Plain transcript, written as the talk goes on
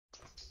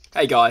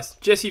Hey guys,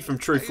 Jesse from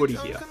True Footy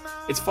here.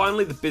 It's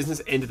finally the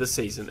business end of the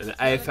season and the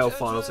AFL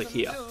Finals are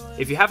here.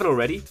 If you haven't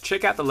already,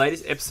 check out the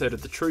latest episode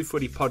of the True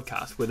Footy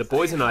podcast where the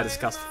boys and I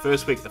discuss the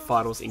first week of the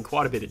finals in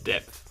quite a bit of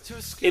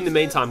depth. In the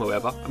meantime,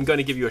 however, I'm going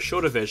to give you a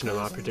shorter version of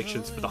my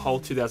predictions for the whole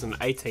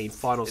 2018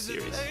 finals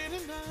series.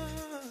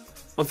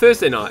 On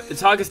Thursday night, the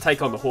Tigers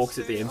take on the Hawks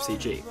at the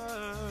MCG.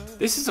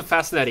 This is a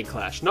fascinating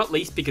clash, not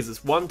least because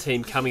it's one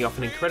team coming off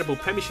an incredible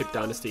premiership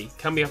dynasty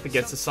coming up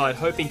against a side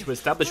hoping to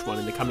establish one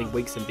in the coming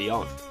weeks and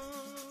beyond.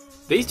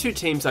 These two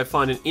teams I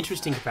find an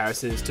interesting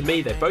comparison as to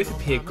me they both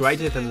appear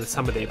greater than the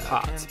sum of their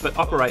parts, but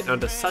operate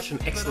under such an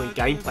excellent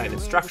game plan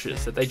and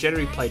structures that they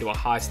generally play to a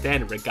high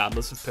standard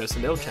regardless of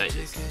personnel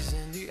changes.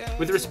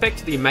 With respect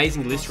to the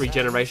amazing list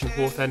regeneration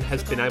Hawthorn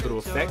has been able to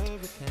effect,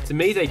 to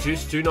me they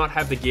just do not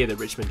have the gear that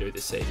Richmond do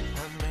this season.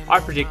 I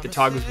predict the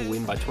Tigers will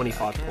win by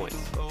 25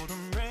 points.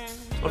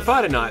 On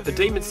Friday night, the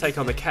Demons take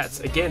on the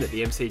Cats again at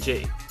the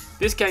MCG.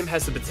 This game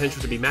has the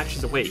potential to be match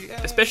of the week,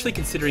 especially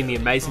considering the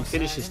amazing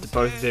finishes to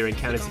both of their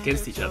encounters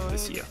against each other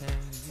this year.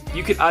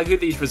 You could argue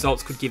these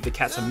results could give the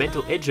Cats a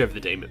mental edge over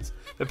the Demons,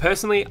 but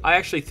personally, I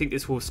actually think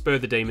this will spur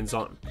the Demons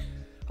on.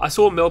 I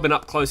saw Melbourne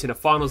up close in a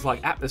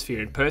finals-like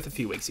atmosphere in Perth a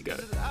few weeks ago,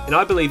 and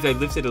I believe they've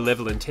lifted a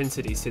level of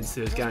intensity since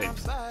those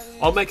games.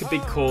 I'll make a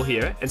big call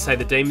here and say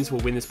the Demons will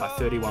win this by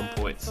 31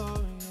 points.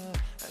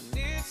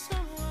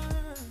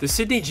 The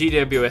Sydney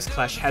GWS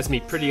clash has me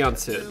pretty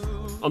uncertain.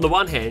 On the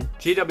one hand,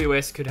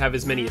 GWS could have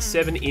as many as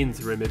 7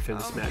 ins rumoured from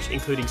this match,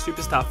 including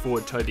superstar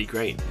forward Toby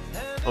Green.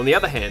 On the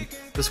other hand,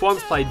 the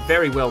Swans played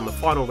very well in the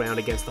final round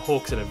against the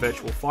Hawks in a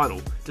virtual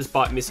final,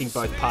 despite missing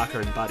both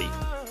Parker and Buddy.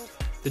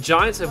 The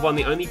Giants have won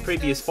the only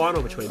previous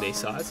final between these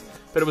sides,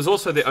 but it was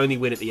also their only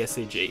win at the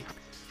SCG.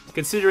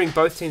 Considering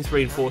both teams'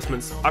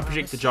 reinforcements, I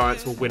predict the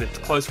Giants will win a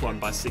close one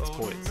by 6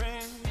 points.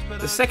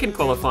 The second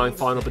qualifying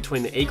final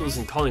between the Eagles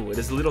and Collingwood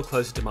is a little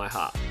closer to my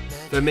heart.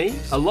 For me,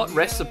 a lot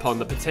rests upon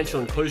the potential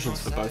inclusions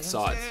for both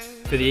sides.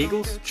 For the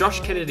Eagles,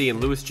 Josh Kennedy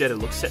and Lewis Jetta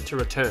look set to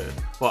return,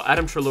 while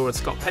Adam Treloar and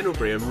Scott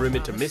Pendlebury are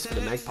rumoured to miss for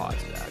the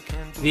Magpies.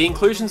 The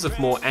inclusions of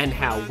Moore and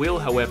Howe will,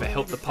 however,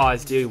 help the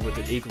Pies deal with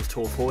the Eagles'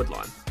 tall forward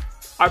line.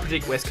 I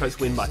predict West Coast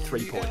win by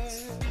 3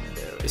 points.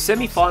 The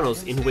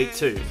semi-finals in week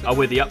 2 are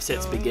where the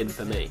upsets begin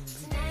for me.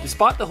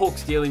 Despite the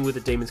Hawks dealing with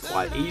the Demons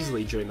quite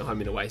easily during the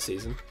home and away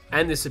season,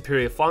 and their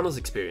superior finals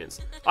experience,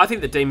 I think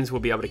the Demons will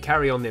be able to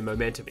carry on their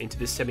momentum into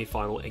this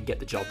semi-final and get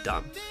the job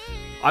done.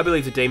 I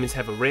believe the Demons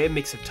have a rare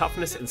mix of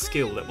toughness and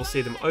skill that will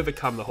see them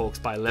overcome the Hawks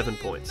by 11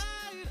 points.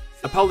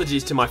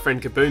 Apologies to my friend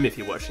Kaboom if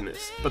you're watching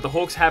this, but the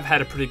Hawks have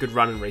had a pretty good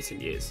run in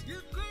recent years.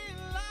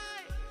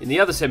 In the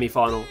other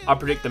semi-final, I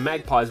predict the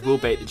Magpies will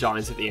beat the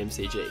Giants at the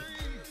MCG.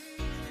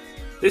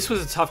 This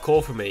was a tough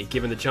call for me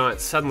given the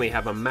Giants suddenly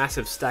have a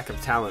massive stack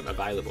of talent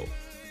available,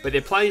 but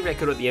their playing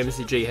record at the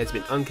MCG has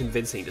been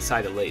unconvincing to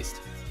say the least.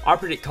 I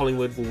predict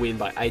Collingwood will win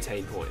by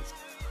 18 points.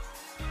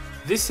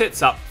 This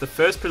sets up the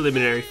first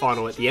preliminary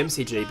final at the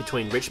MCG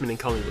between Richmond and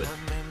Collingwood.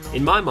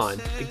 In my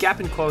mind, the gap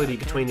in quality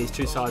between these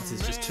two sides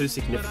is just too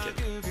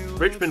significant.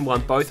 Richmond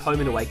won both home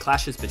and away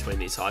clashes between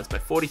these sides by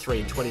 43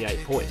 and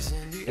 28 points,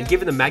 and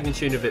given the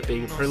magnitude of it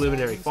being a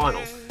preliminary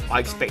final, I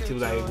expect they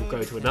will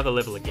go to another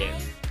level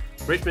again.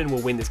 Richmond will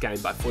win this game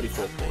by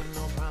 44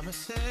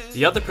 points.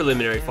 The other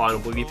preliminary final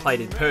will be played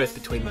in Perth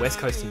between West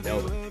Coast and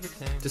Melbourne.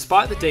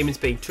 Despite the Demons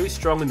being too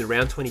strong in the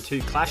round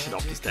 22 clash at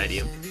Optus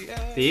Stadium,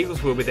 the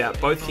Eagles were without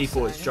both key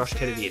forwards Josh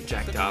Kennedy and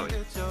Jack Darling.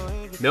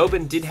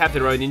 Melbourne did have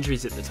their own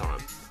injuries at the time,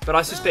 but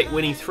I suspect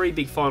winning 3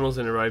 big finals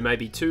in a row may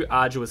be too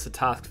arduous a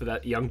task for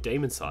that young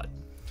Demon side.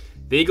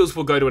 The Eagles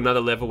will go to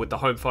another level with the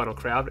home final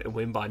crowd and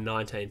win by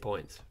 19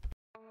 points.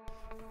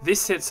 This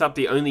sets up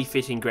the only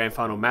fitting grand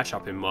final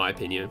matchup in my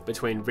opinion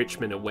between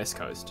Richmond and West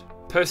Coast.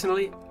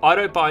 Personally, I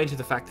don't buy into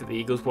the fact that the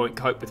Eagles won't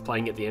cope with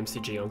playing at the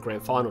MCG on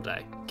grand final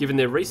day, given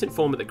their recent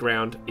form at the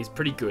ground is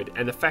pretty good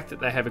and the fact that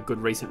they have a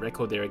good recent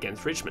record there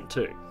against Richmond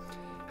too.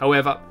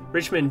 However,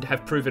 Richmond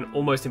have proven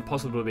almost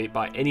impossible to beat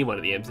by anyone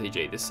at the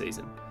MCG this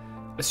season.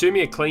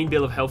 Assuming a clean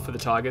bill of health for the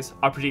Tigers,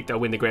 I predict they'll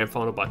win the grand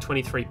final by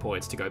 23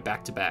 points to go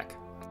back to back.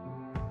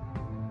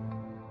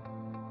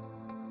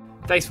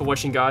 Thanks for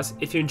watching guys.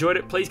 If you enjoyed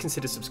it, please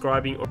consider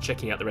subscribing or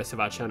checking out the rest of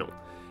our channel.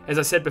 As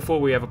I said before,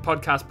 we have a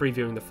podcast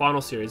previewing the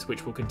final series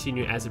which will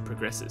continue as it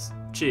progresses.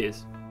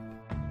 Cheers.